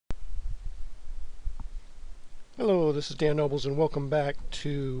Hello, this is Dan Nobles and welcome back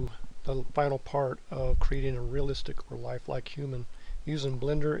to the final part of creating a realistic or lifelike human using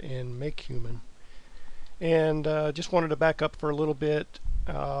Blender and MakeHuman. And just wanted to back up for a little bit.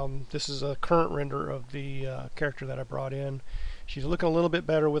 This is a current render of the character that I brought in. She's looking a little bit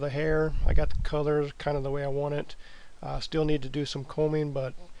better with the hair. I got the colors kind of the way I want it. Still need to do some combing,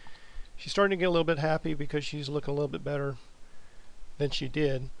 but she's starting to get a little bit happy because she's looking a little bit better than she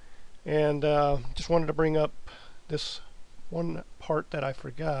did. And just wanted to bring up this one part that I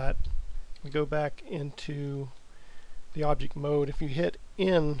forgot. We go back into the object mode. If you hit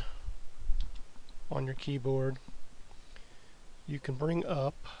N on your keyboard, you can bring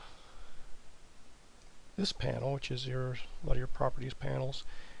up this panel, which is a lot of your properties panels.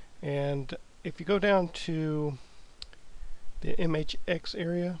 And if you go down to the MHX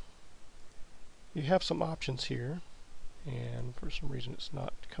area, you have some options here. And for some reason it's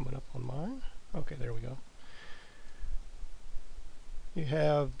not coming up on mine. Okay, there we go. You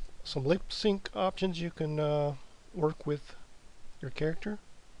have some lip sync options you can work with your character,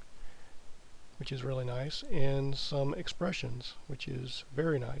 which is really nice, and some expressions, which is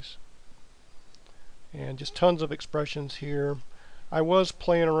very nice. And just tons of expressions here. I was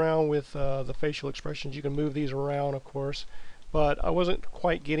playing around with the facial expressions. You can move these around, of course, but I wasn't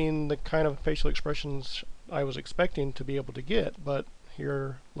quite getting the kind of facial expressions I was expecting to be able to get. But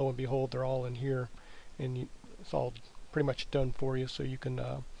here, lo and behold, they're all in here, and it's all pretty much done for you, so you can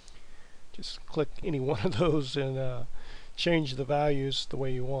just click any one of those and change the values the way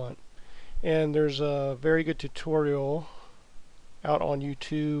you want. And there's a very good tutorial out on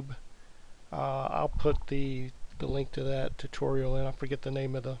YouTube. I'll put the link to that tutorial, and I forget the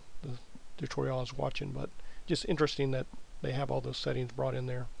name of the tutorial I was watching, but just interesting that they have all those settings brought in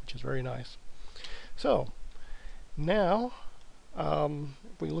there, which is very nice. So now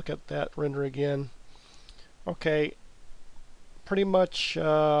if we look at that render again, okay, pretty much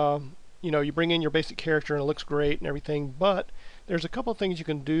you bring in your basic character and it looks great and everything, but there's a couple of things you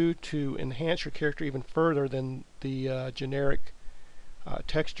can do to enhance your character even further than the generic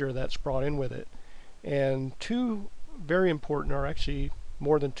texture that's brought in with it. And two very important, or actually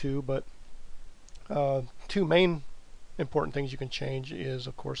more than two, but two main important things you can change is,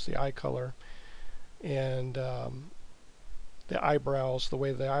 of course, the eye color and the eyebrows. The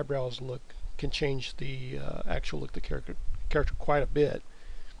way the eyebrows look can change the actual look of the character quite a bit.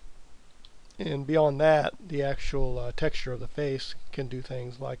 And beyond that, the actual texture of the face can do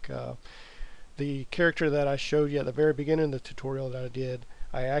things like the character that I showed you at the very beginning of the tutorial that I did.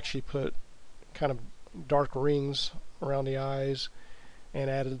 I actually put kind of dark rings around the eyes and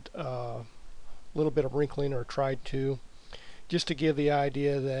added a little bit of wrinkling, or tried to, just to give the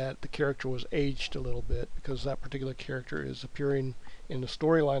idea that the character was aged a little bit, because that particular character is appearing in the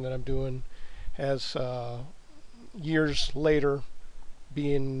storyline that I'm doing as years later,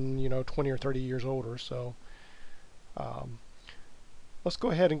 being 20 or 30 years older. So let's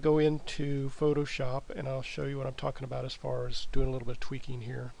go ahead and go into Photoshop, and I'll show you what I'm talking about as far as doing a little bit of tweaking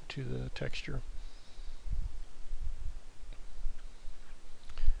here to the texture.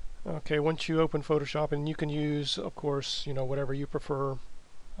 Okay, once you open Photoshop, and you can use, of course, whatever you prefer,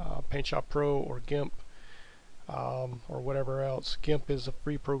 PaintShop Pro or GIMP, or whatever else. GIMP is a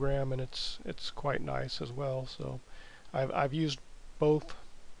free program, and it's quite nice as well. So I've used both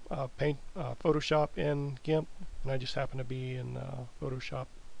Photoshop and GIMP, and I just happen to be in Photoshop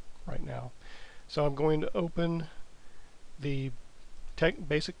right now. So I'm going to open the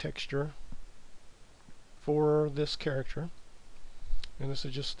basic texture for this character, and this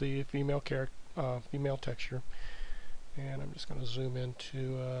is just the female texture. And I'm just going to zoom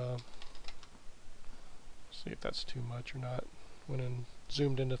into see if that's too much or not. Went and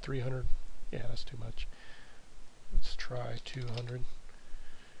zoomed into 300. Yeah, that's too much. Let's try 200.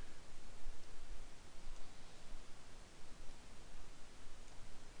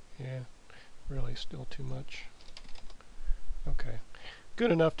 Yeah, really still too much. Okay,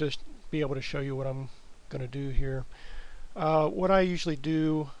 good enough to be able to show you what I'm going to do here. What I usually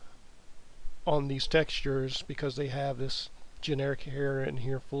do on these textures, because they have this generic hair in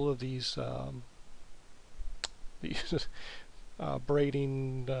here full of these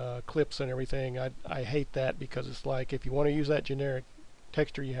braiding clips and everything, I hate that, because it's like, if you want to use that generic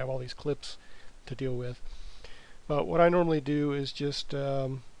texture, you have all these clips to deal with. But what I normally do is just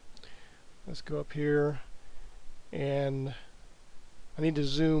let's go up here, and I need to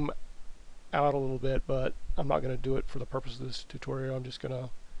zoom out a little bit, but I'm not going to do it for the purpose of this tutorial. I'm just going to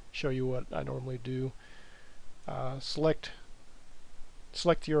show you what I normally do. Select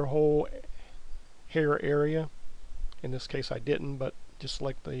your whole hair area. In this case I didn't, but just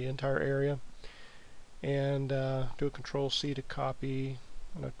select the entire area, and do a Control C to copy.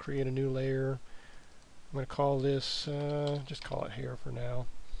 I'm going to create a new layer. I'm going to call this, just call it hair for now.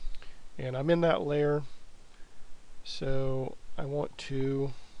 And I'm in that layer, so I want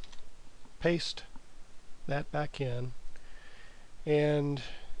to paste that back in. And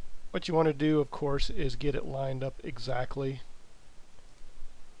what you want to do, of course, is get it lined up exactly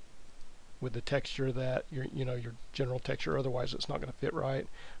with the texture that your general texture, otherwise it's not going to fit right.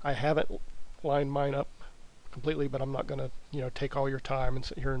 I haven't lined mine up completely, but I'm not going to take all your time and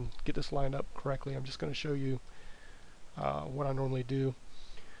sit here and get this lined up correctly. I'm just going to show you what I normally do.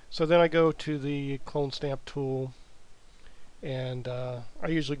 So then I go to the clone stamp tool, and I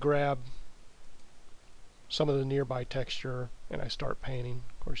usually grab some of the nearby texture and I start painting.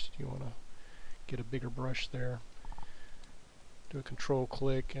 Of course, you want to get a bigger brush there. Do a control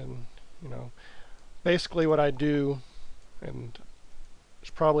click, and basically what I do, and there's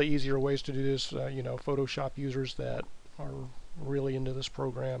probably easier ways to do this, Photoshop users that are really into this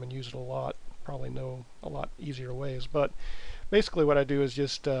program and use it a lot probably know a lot easier ways, but basically what I do is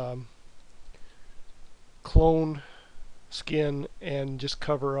just clone skin and just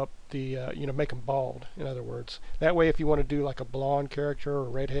cover up the make them bald, in other words. That way if you want to do like a blonde character or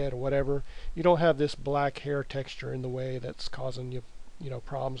redhead or whatever, you don't have this black hair texture in the way that's causing you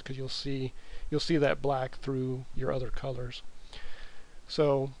problems, because you'll see that black through your other colors.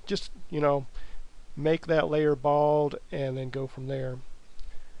 So just make that layer bald and then go from there.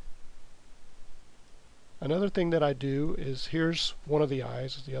 Another thing that I do is, here's one of the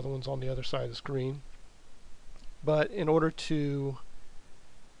eyes, the other one's on the other side of the screen. But in order to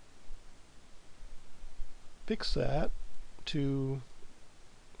fix that to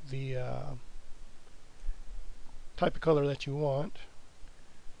the type of color that you want,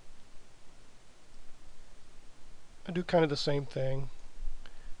 I do kind of the same thing.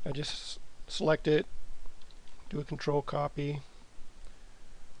 I just select it, do a control copy.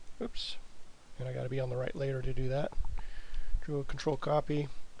 Oops. And I got to be on the right layer to do that. Do a control copy,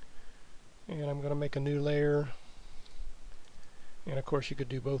 and I'm going to make a new layer. And of course you could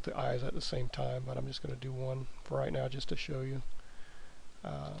do both the eyes at the same time, but I'm just going to do one for right now just to show you.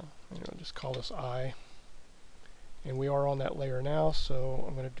 Just call this eye. And we are on that layer now, so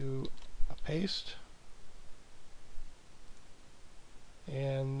I'm going to do a paste.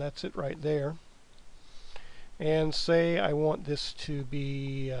 And that's it right there. And say I want this to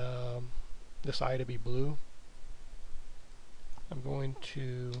be this eye to be blue. I'm going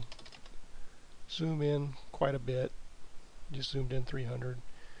to zoom in quite a bit. Just zoomed in 300.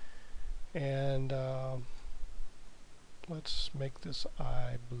 And let's make this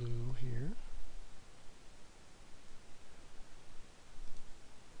eye blue here.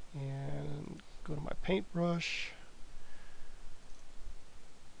 And go to my paintbrush.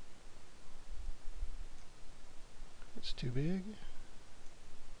 It's too big.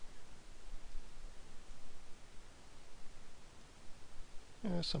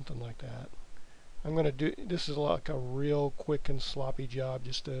 Something like that. I'm going to do, this is like a real quick and sloppy job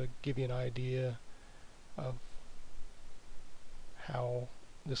just to give you an idea of how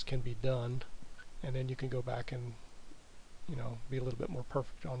this can be done, and then you can go back and be a little bit more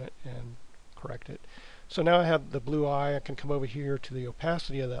perfect on it and correct it. So now I have the blue eye. I can come over here to the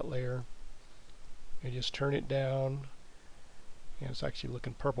opacity of that layer and just turn it down, and it's actually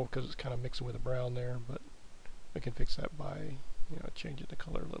looking purple because it's kind of mixing with the brown there, but we can fix that by changing the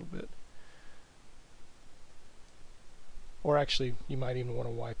color a little bit. Or actually, you might even want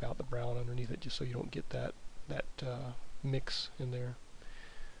to wipe out the brown underneath it just so you don't get that mix in there.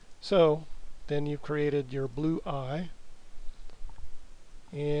 So then you've created your blue eye,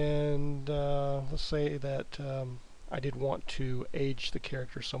 and let's say that I did want to age the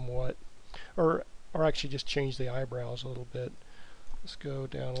character somewhat, or actually just change the eyebrows a little bit. Let's go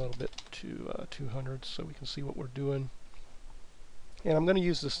down a little bit to 200 so we can see what we're doing. And I'm going to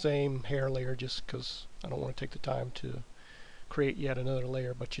use the same hair layer just because I don't want to take the time to create yet another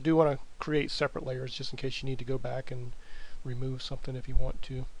layer, but you do want to create separate layers just in case you need to go back and remove something if you want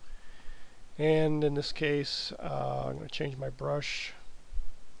to. And in this case, I'm going to change my brush.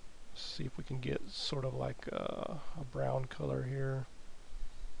 See if we can get sort of like a brown color here.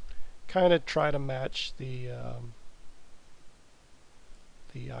 Kind of try to match the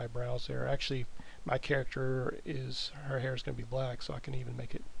eyebrows there. Actually, my character her hair is going to be black, so I can even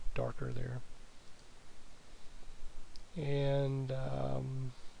make it darker there. And I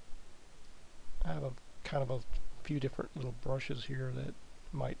have a kind of a few different little brushes here that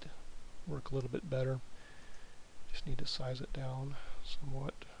might work a little bit better. Just need to size it down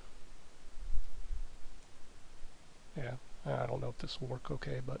somewhat. Yeah, I don't know if this will work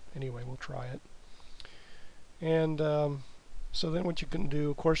okay, but anyway, we'll try it. And so then what you can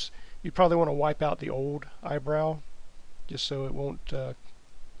do, of course, you probably want to wipe out the old eyebrow just so it won't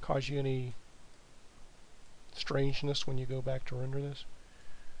cause you any strangeness when you go back to render this.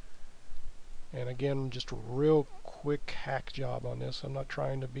 And again, just a real quick hack job on this. I'm not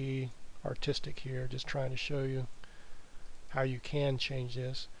trying to be artistic here, just trying to show you how you can change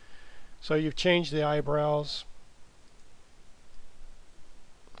this. So you've changed the eyebrows,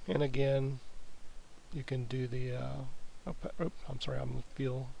 and again you can do the I'm sorry, I'm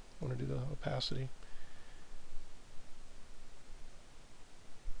want to do the opacity,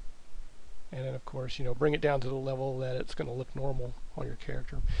 and then of course, you know, bring it down to the level that it's going to look normal on your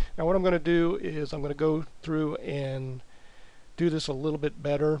character. Now what I'm going to do is I'm going to go through and do this a little bit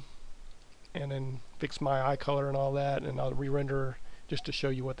better, and then fix my eye color and all that, and I'll re-render just to show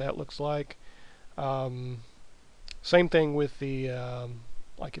you what that looks like. Same thing with the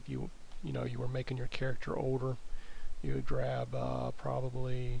like if you were making your character older, you would grab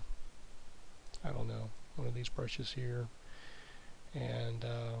probably, I don't know, one of these brushes here, and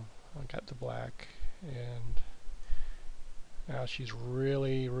I got the black, and now she's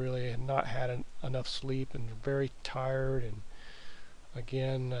really not had enough sleep and very tired, and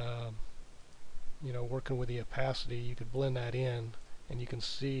again you know, working with the opacity, you could blend that in, and you can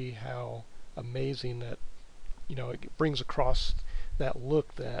see how amazing that, you know, it brings across that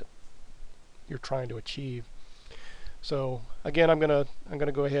look that you're trying to achieve. So again, I'm gonna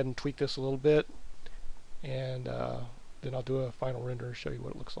go ahead and tweak this a little bit, and then I'll do a final render and show you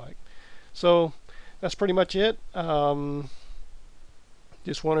what it looks like. So that's pretty much it.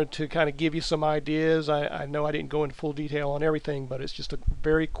 Just wanted to kind of give you some ideas. I know I didn't go into full detail on everything, but it's just a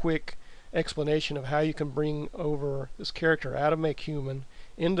very quick explanation of how you can bring over this character out of MakeHuman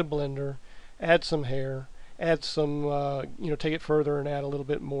into Blender, add some hair, add some you know, take it further and add a little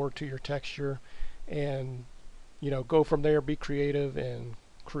bit more to your texture, and you know, go from there, be creative, and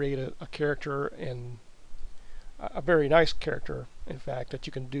create a character, and a very nice character, in fact, that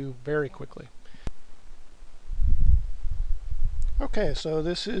you can do very quickly. Okay, so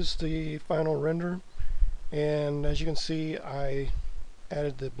this is the final render, and as you can see, I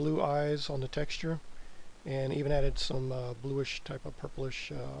added the blue eyes on the texture, and even added some bluish type of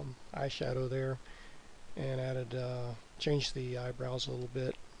purplish eyeshadow there, and added changed the eyebrows a little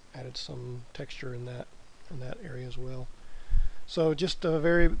bit, added some texture in that area as well. So just a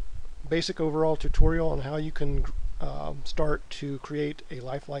very basic overall tutorial on how you can start to create a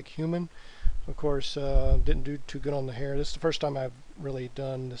lifelike human. Of course, didn't do too good on the hair. This is the first time I've really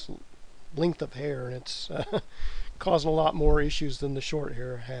done this length of hair, and it's causing a lot more issues than the short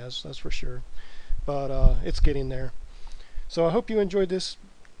hair has, that's for sure. But it's getting there. So I hope you enjoyed this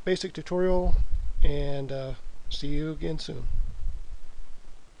basic tutorial, and see you again soon.